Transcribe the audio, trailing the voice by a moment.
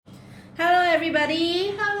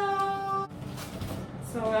everybody! Hello!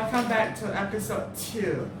 So welcome back to episode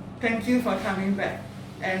 2. Thank you for coming back.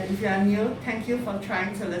 And if you are new, thank you for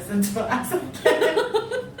trying to listen to us again.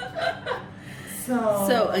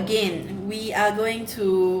 So again, we are going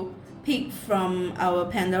to pick from our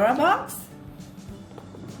Pandora box.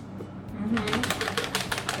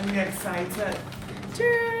 I'm excited.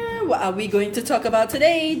 What are we going to talk about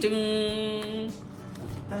today? Dun.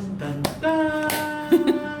 Dun, dun, dun.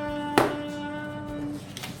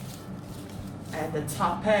 And the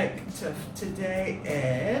topic today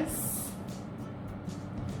is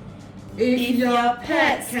If your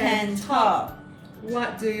pets can talk,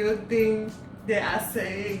 what do you think they are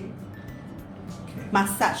saying?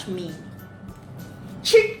 massage me.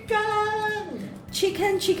 Chicken!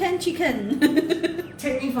 Chicken, chicken, chicken.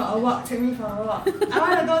 Take me for a walk, take me for a walk. I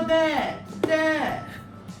want to go there, there.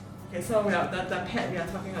 Okay, so the pet we are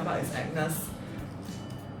talking about is Agnes'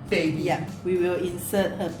 baby. Yeah, we will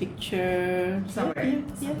insert her picture Somewhere.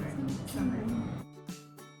 Yeah.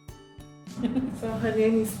 So her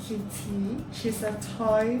name is Kitty. She's a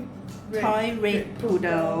toy red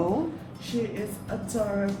poodle. She is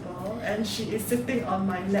adorable and she is sitting on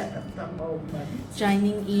my lap at the moment.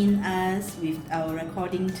 Joining in us with our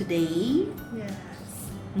recording today. Yes.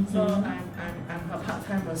 So I'm her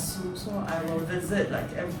part-time masseuse, so I will visit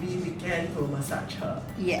like every weekend to massage her.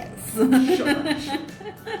 Yes.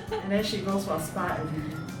 And then she goes for a spa every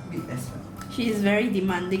week as well. She is very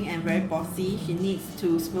demanding and very bossy. She needs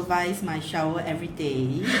to supervise my shower every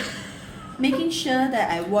day. Making sure that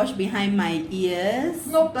I wash behind my ears.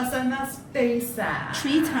 No personal space.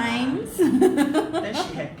 3 times. Then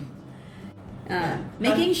she happy.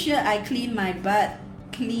 Making sure I clean my butt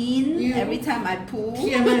clean every time I poo.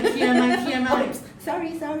 TMI. Oops,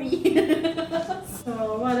 sorry.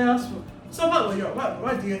 So what else? So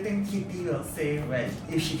what do you think Kitty will say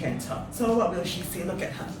if she can talk? So what will she say? Look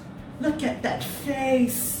at her. Look at that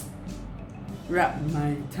face. Rub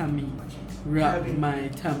my tummy. Rub my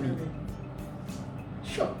tummy.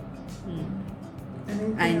 Sure.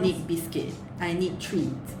 I need biscuit. I need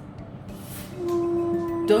treat.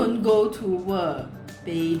 Don't go to work.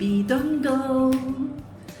 Baby, don't go.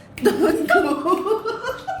 Don't go.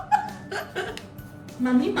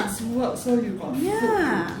 Mommy must work so you got food to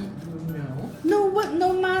eat, you know. No work,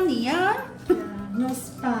 no money, Yeah, no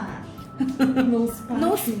spa. No spa.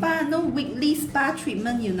 No spa, no weekly spa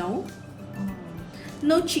treatment, you know.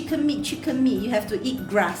 No chicken meat. You have to eat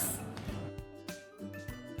grass.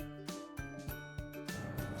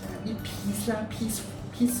 Eat peas lah, peas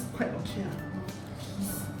quite okay lah.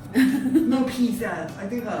 No peas, yeah. I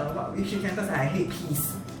think if she can, because I hate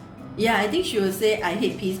peas. Yeah, I think she will say I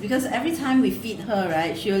hate peas because every time we feed her,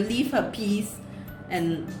 right, she will leave her peas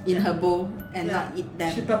and in her bowl and not eat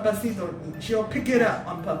them. She purposely don't eat. She will pick it up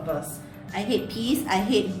on purpose. I hate peas. I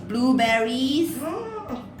hate blueberries.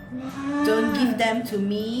 Oh, Don't give them to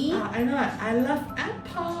me. I know. I love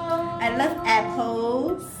apples. I love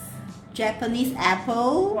apples. Japanese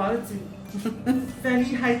apple. Quality. Very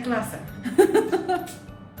high class.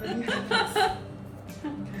 Very high class.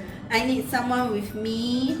 I need someone with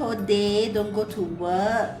me whole day. Don't go to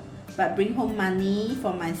work, but bring home money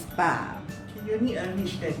for my spa. You need a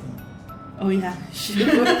rich daddy. Oh yeah, she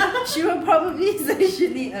will probably say she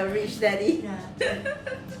need a rich daddy. Yeah.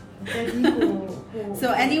 Daddy who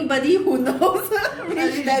So anybody who knows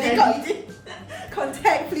rich daddy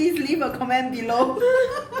contact, please leave a comment below.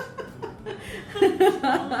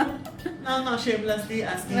 Now not shamelessly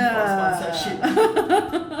asking for sponsorship.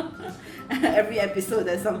 Every episode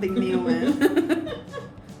there's something new, man.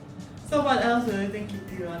 So what else do you think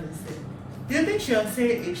Kitty want to say? Do you think she'll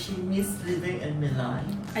say if she missed living in Milan?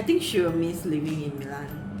 I think she will miss living in Milan.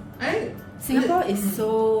 Singapore is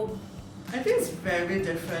so... I think it's very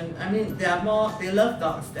different. I mean, they love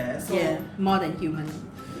dogs there. So yeah, more than human.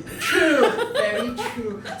 True, very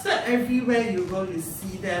true. So everywhere you go, you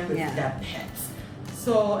see them with their pets.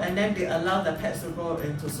 So, and then they allow the pets to go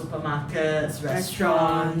into supermarkets,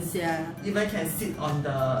 restaurants. Yeah. Even can sit on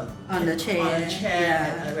the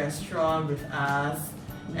chair at a restaurant with us.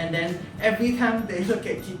 And then every time they look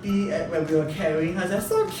at Kitty when we were carrying her, they're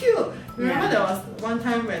so cute. Remember there was one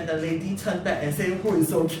time when the lady turned back and said, "Who is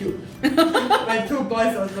so cute?" When 2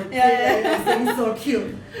 boys was looking and they saying so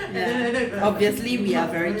cute. And then obviously we are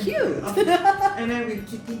very cute. And then with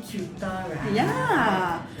Kitty cuter, right?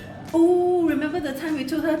 Yeah. Oh, remember the time we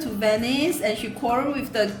took her to Venice and she quarreled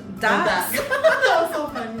with the ducks? That was so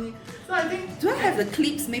funny. So I think... Do I have the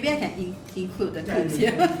clips? Maybe I can include the clips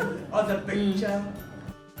here. Or the picture.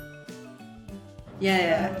 Yeah. I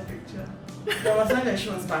have a picture. There was one that she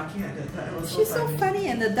was barking at the duck. It was She's so so funny,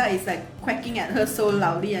 and the duck is like quacking at her so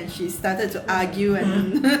loudly, and she started to argue,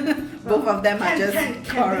 and both of them are just Can they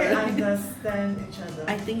quarreling. understand each other?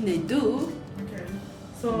 I think they do. Okay.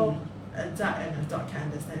 So a duck and a dog can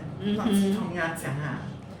understand. Not Mhm. 同鸭讲啊.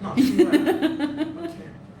 Not true. Okay.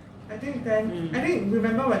 I think then, I think,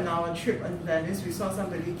 remember when our trip in Venice, we saw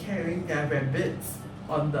somebody carrying their rabbits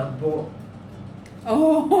on the boat.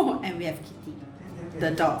 Oh, and we have Kitty. And then we The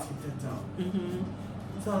had dog. The dog. Mm-hmm.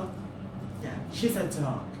 So, yeah, she's a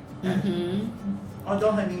dog. Mm-hmm.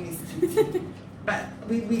 Although her name is Kitty. But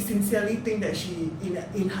we sincerely think that she,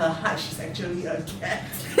 in her heart, she's actually a cat.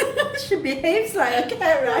 She behaves like a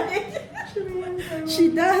cat, right? She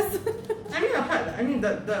does. I mean the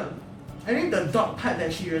part. I mean the dog part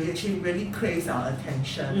that she really craves our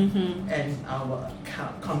attention Mm-hmm. and our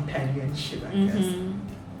companionship. I guess. Mm-hmm.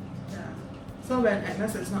 Yeah. So when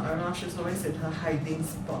Agnes is not around, she's always in her hiding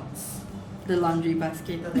spots. The laundry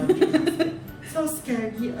basket. The laundry basket. So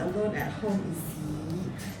scary alone at home, is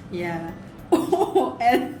it? Yeah. Oh,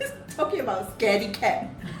 and talking about scaredy cat.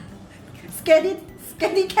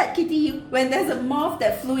 Scaredy cat Kitty, when there's a moth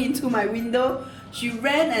that flew into my window, she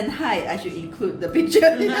ran and hid. I should include the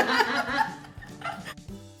picture.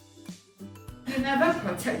 You never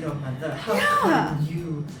protect your mother. How Yeah. can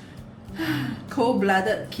you?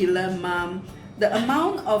 Cold-blooded killer mom. The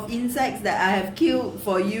amount of insects that I have killed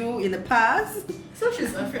for you in the past, So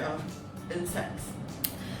she's afraid of insects.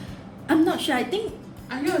 I'm not sure. I think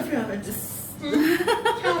Are you afraid of insects?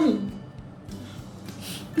 Tell me.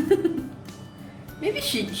 maybe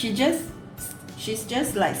she's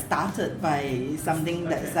just like started by something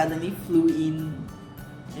that Okay. suddenly flew in,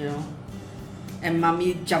 you know, and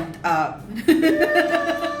mommy jumped up.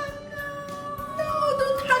 No,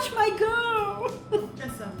 don't touch my girl.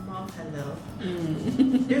 Just a moth, hello.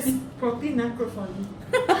 Mm. It's probably not good for you.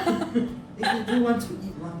 If you do want to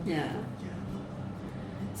eat one. Yeah. Yeah.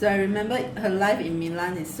 So I remember her life in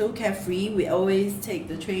Milan is so carefree. We always take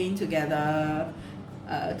the train together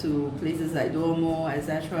to places like Duomo,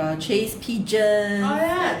 etc. Chase pigeons Oh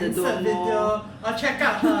yeah, at the insert Duomo. video. Or check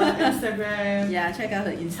out her Instagram. Yeah, check out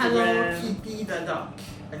her Hello Instagram. Kitty the dog,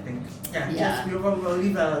 I think. Yeah, Yeah. just we'll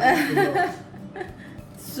leave a link below.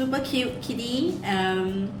 Super cute kitty.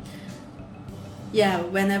 Yeah,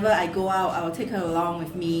 whenever I go out, I'll take her along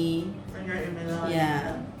with me. When you're in Milan.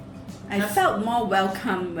 Yeah. I That's- felt more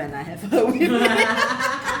welcome when I have her with me.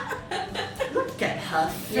 Look at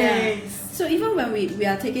her Yeah. face. So even when we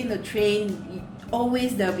are taking the train,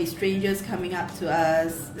 always there'll be strangers coming up to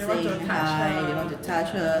us, They want saying to touch hi, her. they want to touch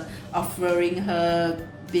her, offering her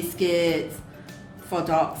biscuits for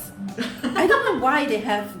dogs. I don't know why they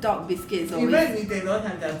have dog biscuits always. Even if they don't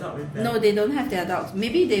have their dog with them. No, they don't have their dogs.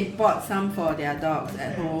 Maybe they bought some for their dogs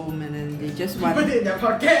at Okay. home and then they just want. Put it in their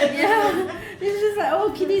pocket. Yeah, it's just like, oh,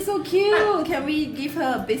 kitty's so cute. Can we give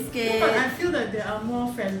her a biscuit? But I feel that they are more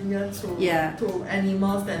friendlier to Yeah. to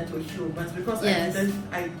animals than to humans because Yes.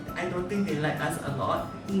 I don't think they like us a lot,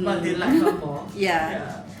 Mm. but they like her more.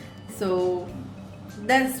 Yeah. So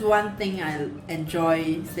that's one thing I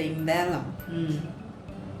enjoy staying there. Lah.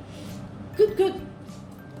 Good, good.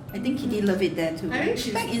 I think Kitty love it there too. I think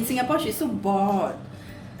she's- Back in Singapore, she's so bored.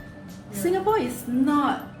 Yeah. Singapore is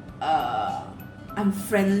not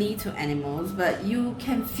unfriendly to animals, but you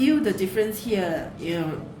can feel the difference here. You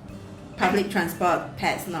know, public transport,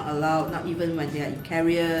 pets not allowed, not even when they are in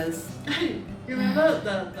carriers. You remember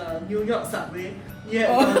the New York subway? Yeah,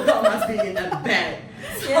 Oh. the dog must be in a bag.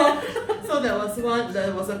 So, Yeah. so there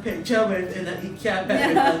was a picture with in an IKEA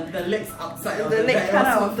bag Yeah. with the legs outside of The the leg bag. cut It was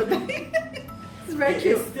out so of the funny. bag. It's very It's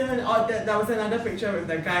cute. still, or there was another picture with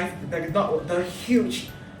the guy, the dog, the huge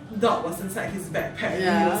dog was inside his backpack. And he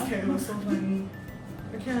Yeah. was carrying. It was so funny.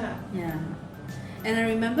 Okay, lah. Yeah. And I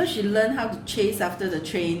remember she learned how to chase after the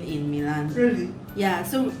train in Milan. Really? Yeah,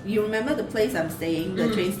 so you remember the place I'm staying, the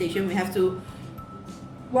Mm. train station, we have to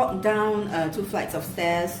walk down 2 flights of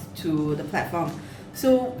stairs to the platform.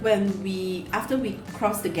 So after we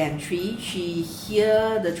cross the gantry, she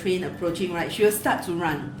hear the train approaching, right? She will start to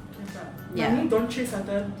run. Yeah. Mommy don't chase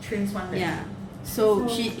other trains one day. Yeah. So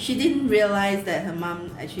So- she didn't realize that her mom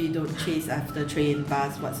actually don't chase after train,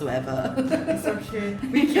 bus, whatsoever. It's okay.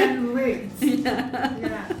 We can wait.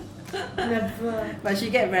 Yeah. Never. But she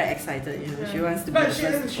get very excited, you know. She Yeah. wants to be But the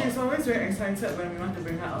first to she's fall. always very excited when we want to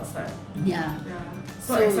bring her outside. Yeah. Yeah.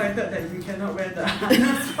 So, So- excited that we cannot wear the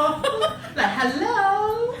harness. Like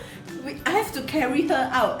hello. I have to carry her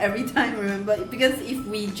out every time, remember? Because if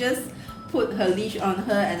we just put her leash on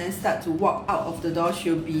her and then start to walk out of the door,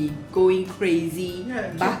 she'll be going crazy, Yeah,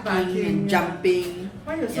 keep barking barking, and yeah. jumping.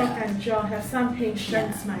 Why you so Yeah. kanchiong? Have some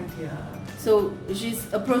patience, Yeah. my dear. So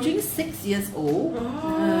she's approaching 6 years old.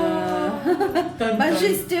 Dun, But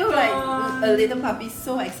she's still like dun. a little puppy,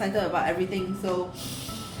 so excited about everything. So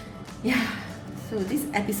yeah. So this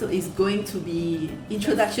episode is going to be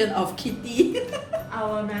introduction of Kitty.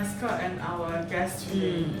 Our mascot and our guest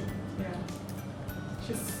today. Yeah.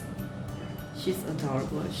 She's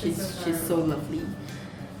adorable. She's adorable. so lovely.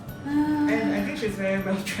 And I think she's very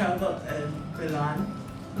well traveled in Milan.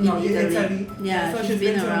 In No, in Italy. Italy. Yeah, so she's she's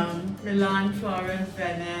been to around. Milan, Florence,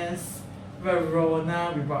 Venice,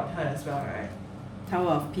 Verona. We brought her as well, right?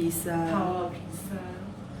 Tower of Pisa. Tower of Pisa.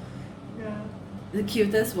 Yeah. The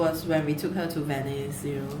cutest was when we took her to Venice,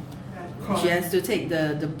 you know. Yeah. She has to take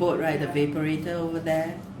the boat, right, the vaporator over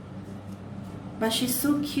there. But she's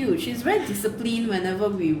so cute. She's very disciplined whenever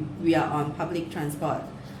we are on public transport.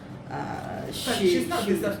 But she's not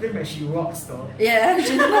disciplined when she walks though. Yeah,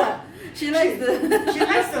 she's not. She likes the... She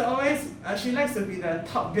likes to always, she likes to be the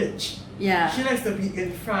top bitch. Yeah. She likes to be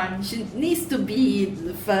in front. She needs to be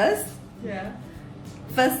the first, Yeah.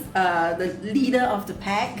 the leader of the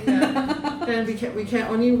pack. Yeah. Then we can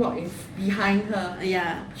only walk behind her.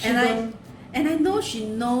 Yeah. She And I know she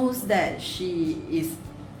knows that she is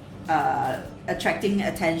attracting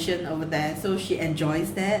attention over there, so she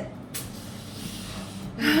enjoys that.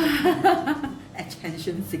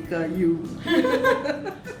 Attention seeker, you.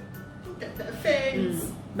 Look at that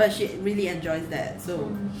face. But she really enjoys that.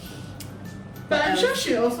 So. But I'm sure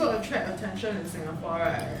she also attract attention in Singapore,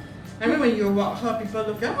 right? I mean, when you walk her, people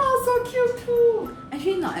look at, oh, so cute too.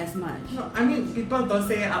 Actually, not as much. No, I mean, people don't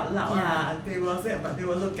say it out loud. Yeah. They will say it, but they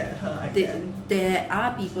will look at her. I guess. There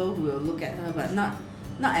are people who will look at her, but not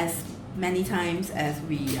as many times as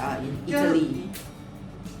we are in Italy.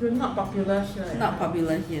 You're not popular here. Not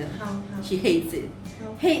popular here. How? She hates it.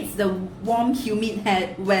 How? Hates the warm,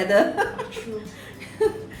 humid weather. True.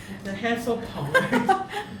 The hair so pong. Right?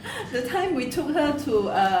 The time we took her to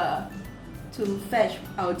fetch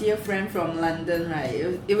our dear friend from London,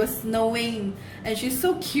 right? It was snowing, and she's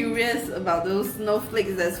so curious about those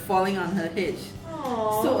snowflakes that's falling on her head.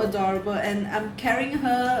 Aww. So adorable, and I'm carrying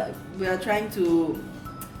her. We are trying to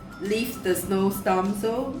leave the snowstorm,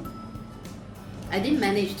 so I didn't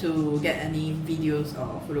manage to get any videos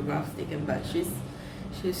or photographs taken, but she's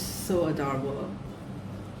so adorable.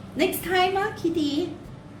 Next time, Kitty.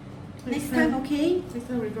 Next time, okay? Next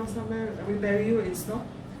time we go somewhere, we bury you in snow.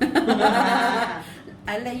 I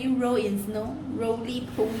let you roll in snow, roly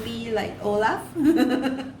poly like Olaf.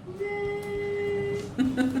 Yay!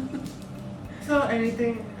 So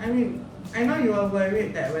anything? I mean, I know you were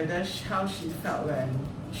worried that how she felt when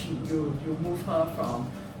you move her from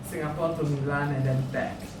Singapore to Milan and then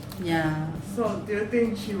back. Yeah. So do you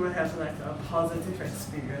think she will have like a positive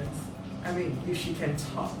experience? I mean, if she can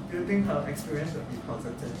talk, do you think her experience will be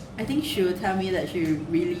positive? I think she will tell me that she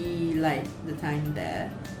really liked the time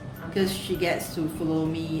there, because she gets to follow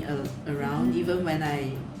me around even when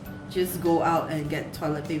I just go out and get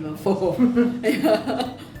toilet paper for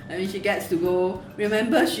yeah. I mean, she gets to go.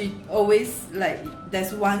 Remember, she always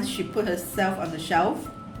there's once she put herself on the shelf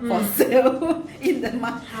for sale in the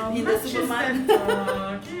supermarket.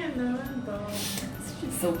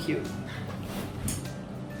 She's so cute.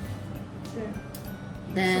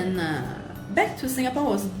 Then back to Singapore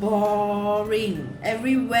was boring.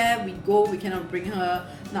 Everywhere we go, we cannot bring her.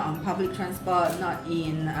 Not on public transport, not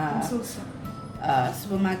in I'm so sorry.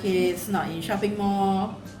 supermarkets, not in shopping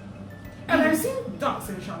mall. But I've seen dogs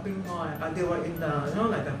in shopping mall, but they were in the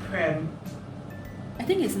like the pram. I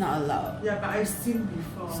think it's not allowed. Yeah, but I've seen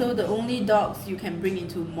before. So the only dogs you can bring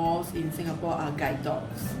into malls in Singapore are guide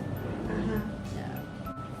dogs. Yeah.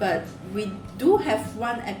 But we do have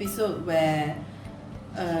one episode where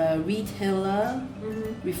a retailer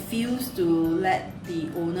refused to let the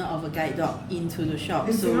owner of a guide dog into the shop.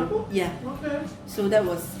 In Singapore? Yeah. Okay. So that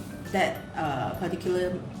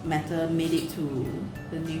particular matter made it to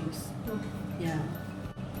the news. Okay. Yeah.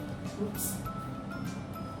 Oops.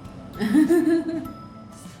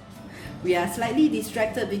 We are slightly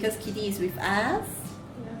distracted because Kitty is with us.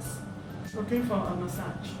 Yes. Looking for a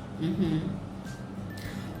massage.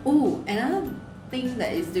 Oh, another thing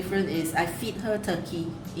that is different is I feed her turkey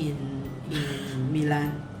in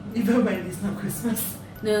Milan. Even when it's not Christmas.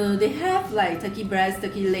 No, they have like turkey breast,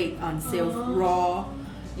 turkey leg on sale raw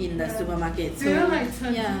in the supermarket. Do you like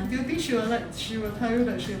turkey? Yeah. Do you think she will tell you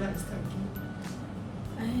that she likes turkey?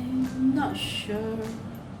 I'm not sure.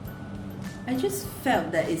 I just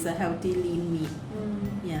felt that it's a healthy lean meat.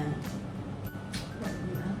 Yeah.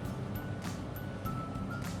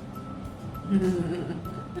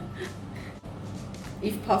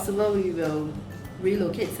 If possible, we will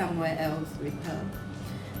relocate somewhere else with her.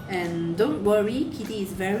 And don't worry, Kitty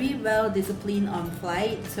is very well disciplined on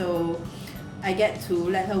flight, so I get to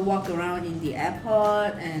let her walk around in the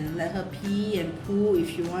airport and let her pee and poo if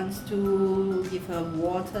she wants to, give her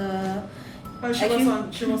water. But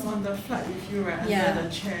she was on the flight with you, right? Yeah, Under the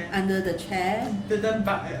chair. Under the chair. Didn't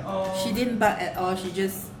bark at all. She didn't bark at all. She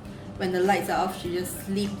just, when the lights are off, she just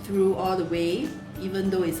sleep through all the way. Even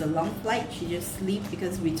though it's a long flight, she just sleep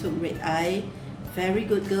because we took red eye. Very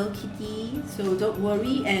good girl, Kitty. So don't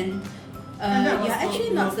worry. And you're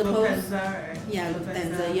actually not supposed. Right? Yeah,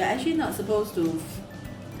 Lufthansa. You're actually not supposed to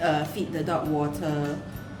feed the dog water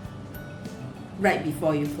right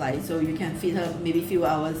before you fly. So you can feed her maybe a few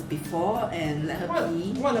hours before and let her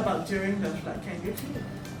pee. What about during the flight? Can you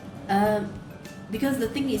feed? Because the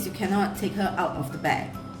thing is, you cannot take her out of the bag.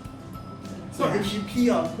 So if she pee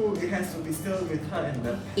or poo, it has to be still with her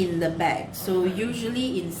in the bag. So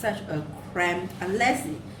usually in such a cramped, unless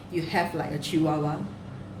you have like a Chihuahua.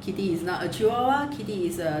 Kitty is not a Chihuahua. Kitty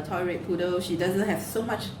is a toy red poodle. She doesn't have so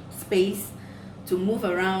much space to move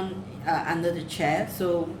around under the chair.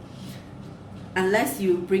 So unless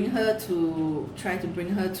you try to bring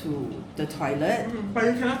her to the toilet. But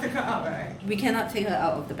you cannot take her out, right? We cannot take her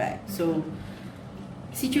out of the bag. So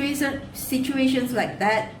situations like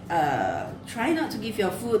that, try not to give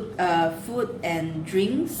your food and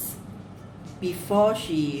drinks before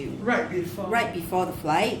right before the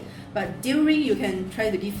flight. But during, you can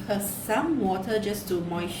try to give her some water just to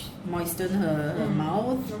moisten her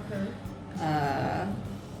mouth. Okay.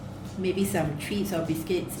 Maybe some treats or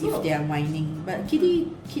biscuits if they are whining. But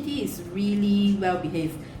Kitty is really well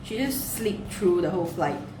behaved. She just sleep through the whole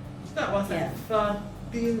flight. That was like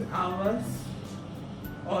 13 hours.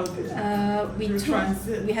 Or we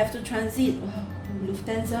have to transit.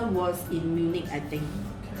 Lufthansa was in Munich, I think.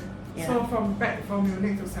 Yeah. So back from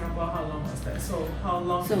Munich to Singapore, how long was that? So how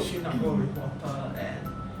long did she not go with water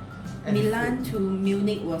and Milan to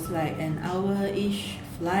Munich was like an hour-ish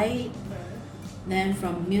flight. Then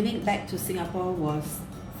from Munich back to Singapore was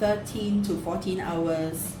 13 to 14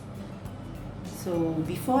 hours. So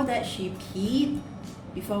before that, she peed.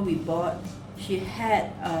 Before we board, she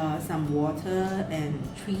had some water and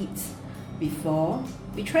treats before.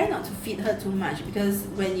 We try not to feed her too much because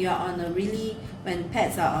when you are when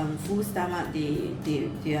pets are on full stomach, they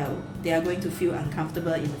are going to feel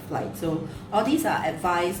uncomfortable in the flight. So all these are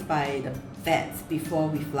advised by the vets before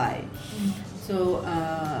we fly. So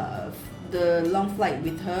the long flight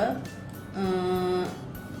with her,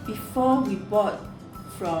 before we board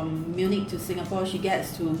from Munich to Singapore, she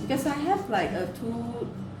gets to, because I have like a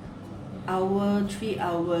 3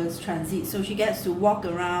 hours transit, so she gets to walk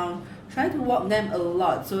around, try to walk them a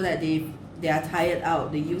lot so that they are tired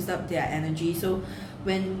out, they used up their energy. So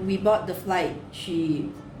when we board the flight, she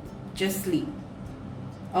just sleep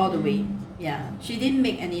all the way. Yeah, she didn't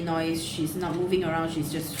make any noise, she's not moving around,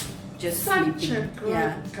 she's just Such sleeping. a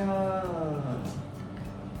good girl.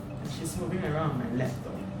 She's moving around my lap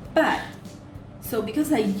though. But so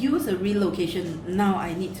because I use a relocation, now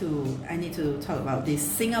I need to talk about this.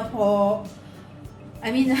 Singapore,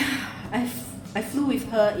 I mean, I flew with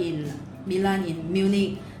her in Milan, in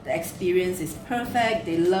Munich. The experience is perfect.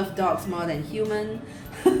 They love dogs more than human.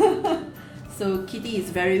 So Kitty is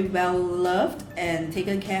very well loved and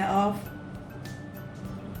taken care of.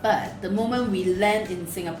 But the moment we land in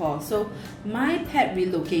Singapore, so my pet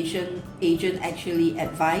relocation agent actually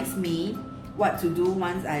advised me what to do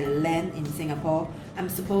once I land in Singapore. I'm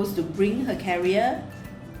supposed to bring her carrier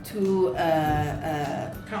to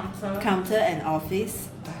a counter and office.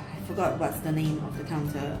 I forgot what's the name of the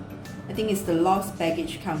counter. I think it's the lost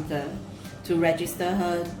baggage counter, to register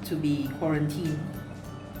her to be quarantined.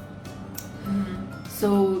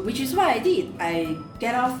 So, which is what I did. I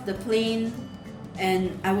get off the plane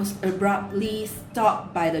and I was abruptly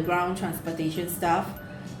stopped by the ground transportation staff.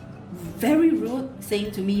 Very rude,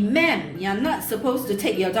 saying to me, "Ma'am, you're not supposed to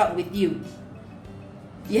take your dog with you.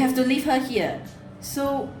 You have to leave her here."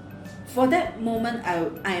 So for that moment,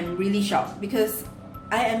 I am really shocked because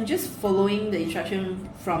I am just following the instruction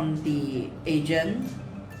from the agent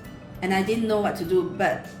and I didn't know what to do.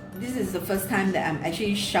 But this is the first time that I'm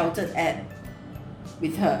actually shouted at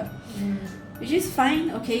with her. Which is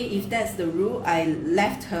fine, okay, if that's the rule. I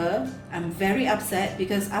left her. I'm very upset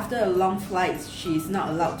because after a long flight, she's not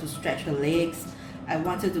allowed to stretch her legs. I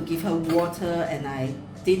wanted to give her water and I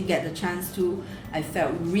didn't get the chance to. I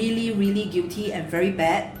felt really, really guilty and very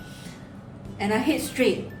bad. And I head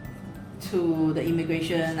straight to the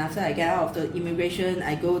immigration. After I get out of the immigration,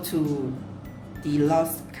 I go to the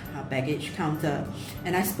lost baggage counter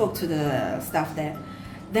and I spoke to the staff there.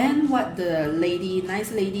 Then what the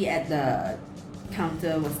nice lady at the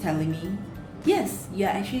counter was telling me, yes, you're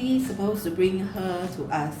actually supposed to bring her to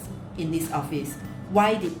us in this office.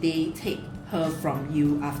 Why did they take her from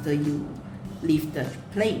you after you leave the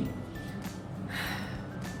plane?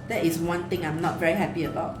 That is one thing I'm not very happy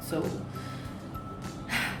about. So,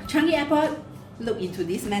 Changi Airport, look into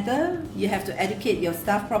this matter. You have to educate your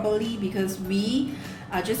staff properly because we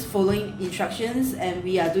are just following instructions and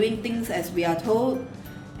we are doing things as we are told.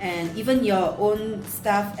 And even your own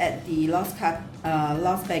staff at the lost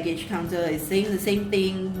baggage counter is saying the same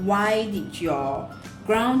thing. Why did your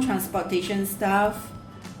ground transportation staff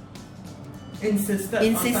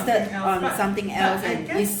insisted on something else and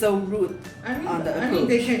is so rude on the approach? I mean,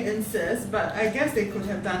 they can insist, but I guess they could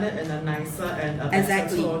have done it in a nicer and a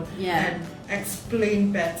better tone and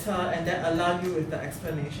explain better and then allow you with the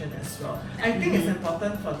explanation as well. I think it's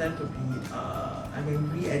important for them to be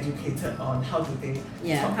re-educated on how do they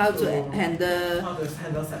how to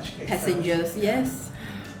handle such cases. Passengers, yes.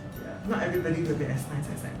 Yeah. Not everybody will be as nice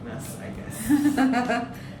as Agnes, I guess.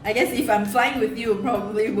 I guess if I'm flying with you,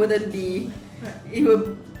 probably wouldn't be. It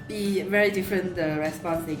would be very different, the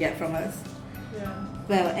response they get from us. Yeah.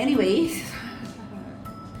 Well, anyways,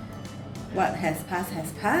 what has passed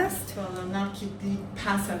has passed. So now Kitty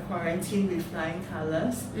passed her quarantine with flying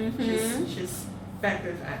colours. She's back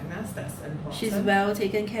with Agnes, that's important. She's well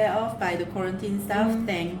taken care of by the quarantine staff.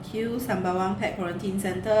 Thank you, Sembawang Pet Quarantine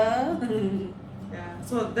Center. Yeah,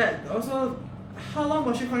 so that also, how long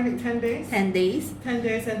was she quarantined? 10 days? 10 days. 10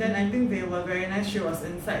 days, and then I think they were very nice. She was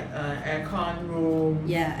inside an aircon room.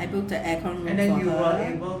 Yeah, I booked the aircon room and then for you her. were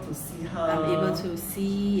able to see her. I'm able to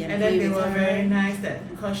see and then play they with were her. very nice that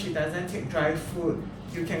because she doesn't take dry food,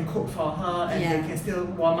 you can cook for her and they can still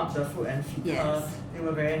warm up the food and feed her. They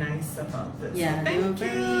were very nice about it. Yeah,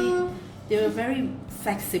 so they were very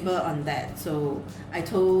flexible on that. So I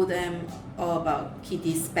told them all about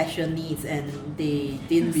Kitty's special needs and they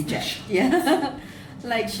didn't reject. Yeah.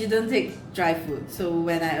 Like she don't take dry food. So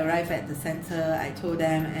when I arrived at the center, I told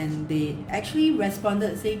them and they actually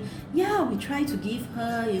responded saying, yeah, we try to give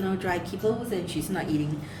her, dry kibbles and she's not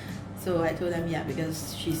eating. So I told them,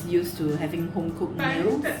 because she's used to having home cooked meals. I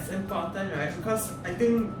think that's important, right? Because I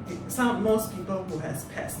think most people who has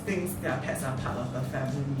pets think their pets are part of the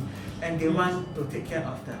family and they want to take care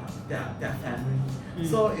of their family.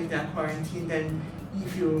 So if they're quarantined, then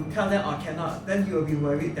if you tell them or cannot, then you will be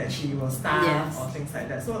worried that she will starve or things like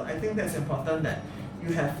that. So I think that's important that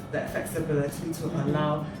you have that flexibility to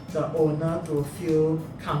allow the owner to feel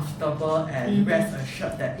comfortable and rest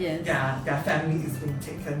assured that their family is being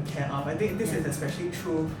taken care of. I think this is especially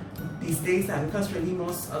true these days because really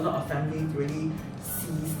a lot of families really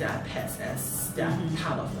sees their pets as their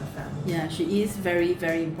part of the family. Yeah, she is very,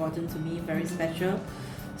 very important to me, very special.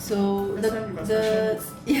 So the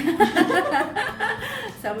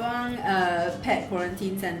Sembawang Pet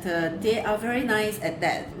Quarantine Center, they are very nice at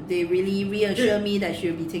that. They really reassure me that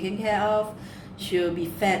she'll be taken care of. She'll be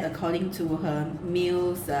fed according to her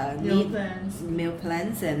meal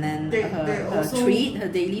plans, and then her treat, her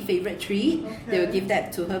daily favorite treat. They will give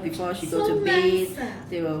that to her before she goes to bed.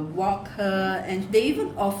 They will walk her, and they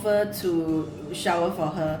even offer to shower for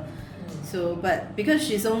her. So, but because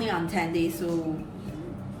she's only on 10 days, so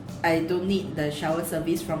I don't need the shower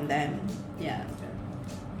service from them. Yeah.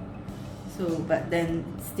 So, but then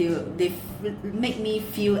still, they make me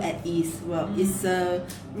feel at ease. Well, it's a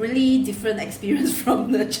really different experience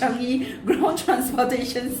from the Changi ground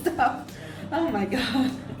transportation stuff. Oh my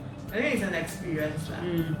god. I think it's an experience.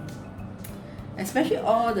 Especially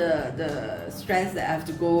all the stress that I have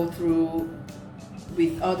to go through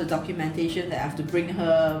with all the documentation that I have to bring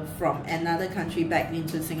her from another country back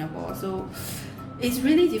into Singapore. So it's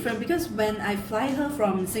really different because when I fly her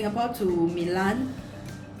from Singapore to Milan,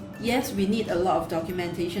 yes, we need a lot of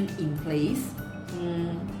documentation in place.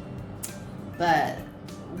 But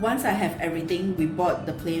once I have everything, we board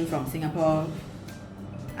the plane from Singapore.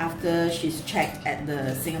 After she's checked at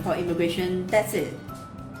the Singapore immigration, that's it.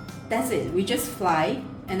 We just fly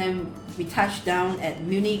and then we touch down at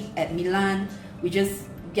Munich, at Milan. We just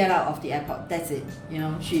get out of the airport. That's it.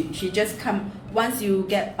 She just come. Once you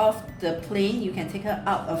get off the plane, you can take her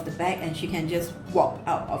out of the bag and she can just walk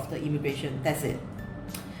out of the immigration. That's it.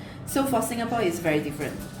 So for Singapore, it's very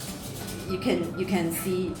different. You can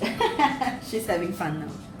see she's having fun now.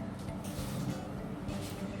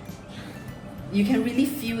 You can really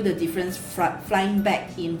feel the difference flying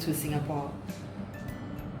back into Singapore.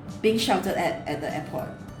 Being shouted at the airport.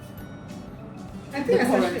 I think the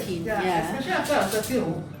quarantine, especially after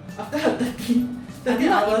 13 I'm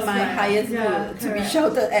not hours in my highest mood to be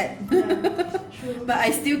shouted at. But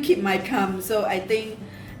I still keep my calm. So I think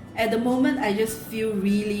at the moment I just feel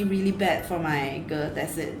really, really bad for my girl.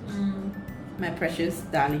 That's it. My precious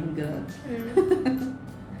darling girl.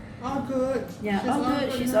 All good. Yeah, She's all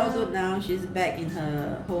good. She's all now. good now. She's back in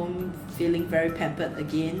her home, feeling very pampered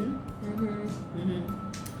again.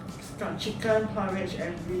 She's got chicken porridge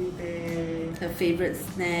every day. Her favorite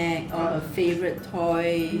snack, all her favorite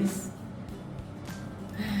toys.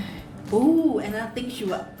 Oh, another thing she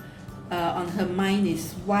was on her mind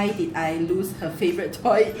is, why did I lose her favorite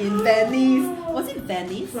toy in Venice? Was it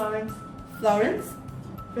Venice? Florence. Florence?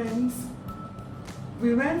 Venice.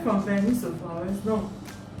 We went from Venice to Florence. No,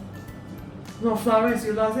 Florence.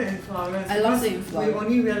 You lost it in Florence. I lost it in We Florence.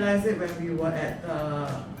 only realized it when we were at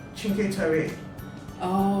Cinque Terre.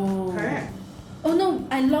 Oh. Correct. Oh no,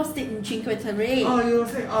 I lost it in Cinque Terre. Oh, you were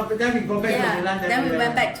saying, but then we go back to Milan. Then we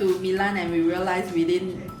went back to Milan and we realized we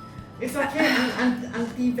didn't. It's okay.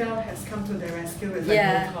 Auntie Val has come to the rescue with a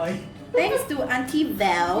new toy. Thanks to Auntie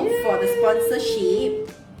Val for the sponsorship.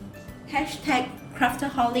 Hashtag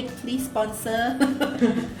Craftaholic, please sponsor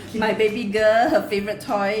my baby girl. Her favorite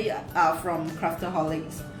toy are from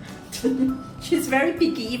Craftaholics. She's very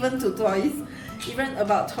picky, even to toys. Even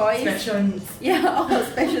about toys. Special needs. Yeah, all her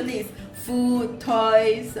special needs. Food,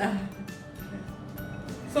 toys.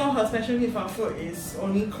 So her special need for food is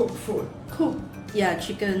only cooked food. Cook. Yeah,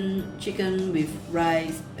 chicken with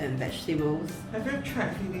rice and vegetables. Have you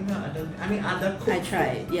tried feeding her other cooked I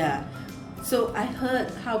tried, yeah. So I heard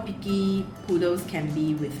how picky poodles can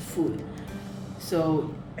be with food.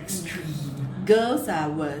 So extreme. girls are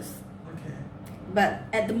worse. Okay. But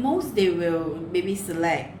at the most they will maybe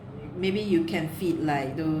select. Maybe you can feed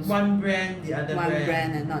like those One brand, the other one brand.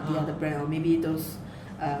 brand and not the other brand, or maybe those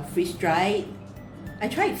freeze dried. I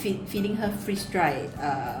tried feeding her freeze dried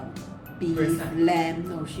beef, Breast. lamb.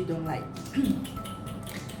 No, she don't like.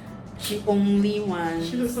 She only wants.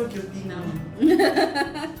 She looks so guilty now.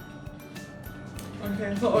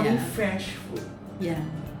 Okay, so only Yeah. fresh food. Yeah,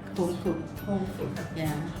 home cooked. Home food.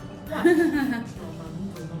 Yeah. No, mommy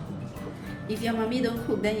don't know how to cook. If your mommy don't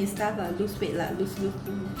cook, then you starve lose weight lose.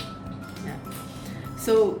 Yeah.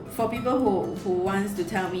 So for people who wants to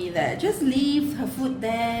tell me that just leave her food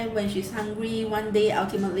there, when she's hungry, one day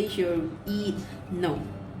ultimately she'll eat. No,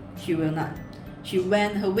 she will not.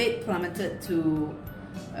 Her weight plummeted to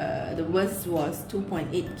the worst was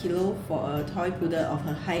 2.8 kilo for a toy poodle of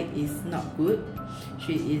her height is not good.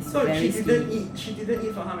 She is So very she skinny. didn't eat. She didn't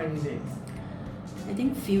eat for how many days? I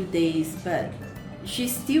think few days, but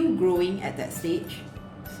she's still growing at that stage.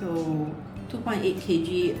 So 2.8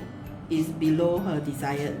 kg is below her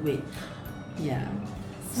desired weight. Yeah.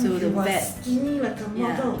 So she the was vet, skinny like a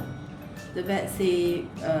model. the vet say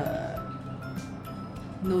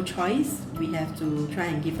no choice. We have to try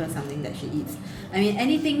and give her something that she eats. I mean,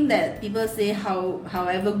 anything that people say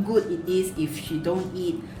however good it is, if she don't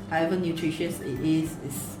eat, however nutritious it is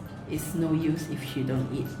no use if she don't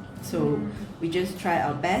eat. So we just try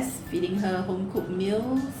our best feeding her home cooked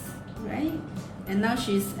meals, right? And now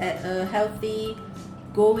she's at a healthy,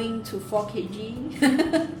 going to 4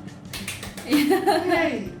 kg.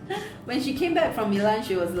 Hey. When she came back from Milan,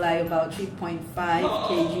 she was like about 3.5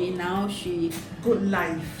 kg. Now she Good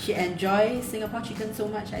life. enjoys Singapore chicken so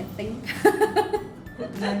much, I think.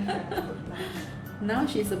 Good life. Yeah, good life. Now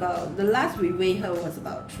she's about, the last we weighed her was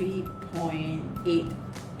about 3.8,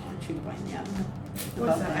 3 point, yeah. What's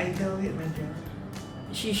About the that. ideal weight, my dear?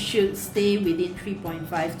 She should stay within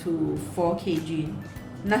 3.5 to 4 kg.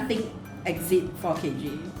 Nothing exceed 4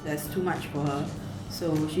 kg. That's too much for her.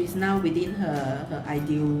 So she's now within her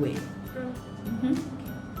ideal weight.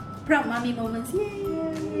 Proud mommy moments.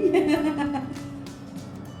 Yay!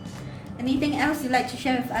 Anything else you'd like to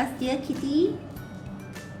share with us, dear kitty?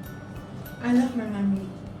 I love my mommy.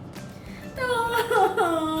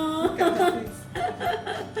 Look at her face.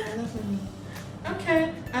 I love mommy.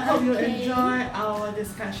 Okay, I hope you Okay. enjoy our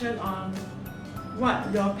discussion on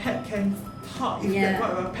what your pet can talk, what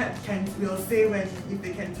your pet will say if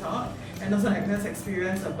they can talk, and also Agnes'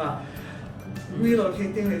 experience about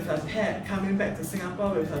relocating with her pet, coming back to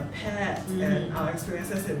Singapore with her pet, and our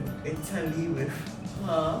experiences in Italy with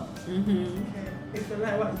her. Okay. If you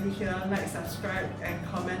like what you hear, like, subscribe, and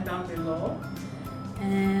comment down below.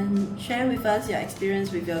 And share with us your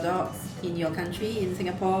experience with your dogs in your country, in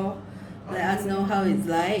Singapore. Let us know how it's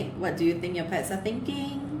like. What do you think your pets are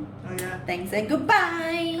thinking? Oh yeah. Thanks and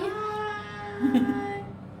goodbye! Bye.